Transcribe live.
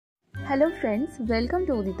Hello friends, welcome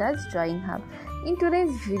to Udita's Drawing Hub. In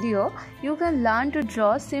today's video, you can learn to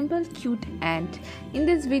draw simple cute ant. In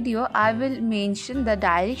this video, I will mention the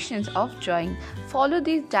directions of drawing. Follow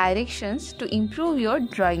these directions to improve your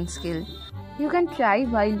drawing skill. You can try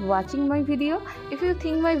while watching my video. If you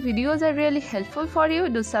think my videos are really helpful for you,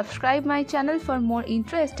 do subscribe my channel for more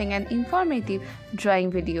interesting and informative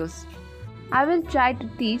drawing videos. I will try to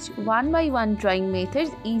teach one by one drawing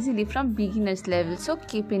methods easily from beginners level, so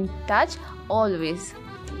keep in touch always.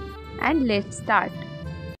 And let's start.